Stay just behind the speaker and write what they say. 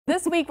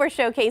This week we're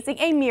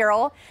showcasing a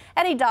mural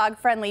at a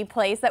dog-friendly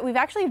place that we've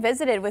actually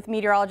visited with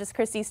meteorologist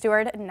Corinna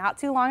Sayward not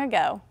too long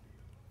ago.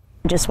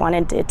 Just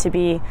wanted it to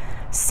be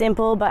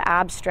simple but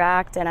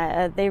abstract,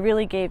 and they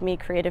really gave me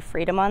creative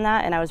freedom on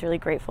that, and I was really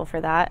grateful for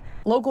that.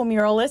 Local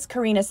muralist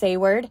Corinna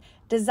Sayward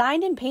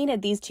designed and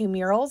painted these two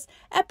murals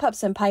at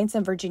Pups Pints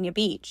in Virginia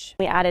Beach.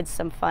 We added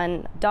some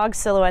fun dog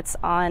silhouettes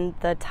on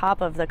the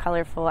top of the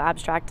colorful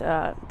abstract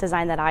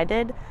design that I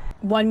did.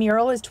 One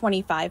mural is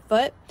 25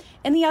 foot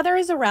and the other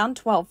is around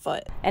 12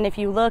 foot. And if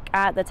you look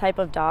at the type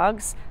of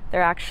dogs,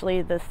 they're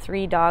actually the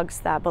 3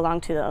 dogs that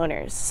belong to the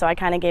owners. So I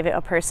kind of gave it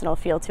a personal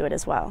feel to it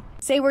as well.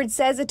 Sayward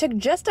says it took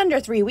just under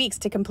 3 weeks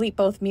to complete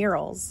both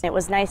murals. It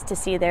was nice to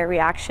see their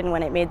reaction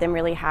when it made them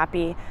really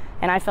happy,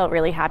 and I felt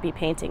really happy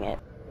painting it.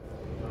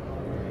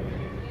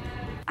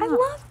 I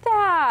love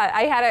that.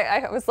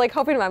 I was like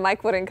hoping my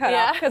mic wouldn't cut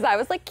out because I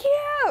was like,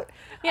 cute.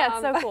 Yeah,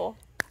 it's so cool.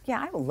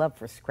 Yeah, I would love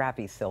for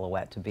Scrappy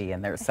Silhouette to be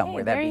in there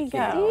somewhere. There That'd be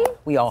you cute. go.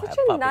 We all Such have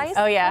a puppies.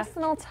 nice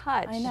personal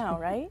touch. I know,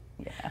 right?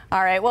 Yeah.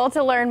 All right, well,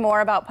 to learn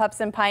more about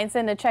Pups and Pints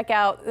and to check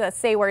out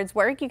Sayward's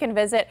work, you can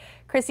visit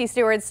Corinna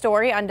Sayward's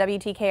story on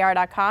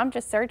WTKR.com.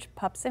 Just search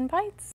Pups and Pints.